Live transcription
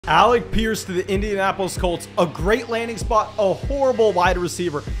Alec Pierce to the Indianapolis Colts, a great landing spot, a horrible wide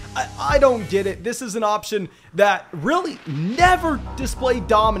receiver. I don't get it. This is an option that really never displayed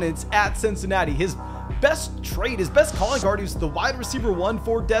dominance at Cincinnati. His best trait, his best calling card, is the wide receiver one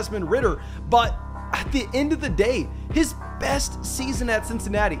for Desmond Ridder. But at the end of the day, his best season at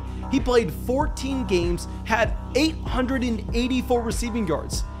Cincinnati, he played 14 games, had 884 receiving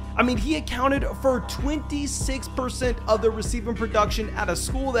yards. I mean, he accounted for 26% of the receiving production at a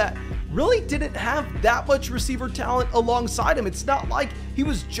school that really didn't have that much receiver talent alongside him. It's not like he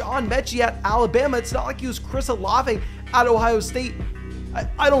was John Mechie at Alabama. It's not like he was Chris Olave at Ohio State.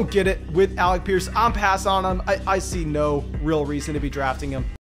 I don't get it with Alec Pierce. I'm passing on him. I see no real reason to be drafting him.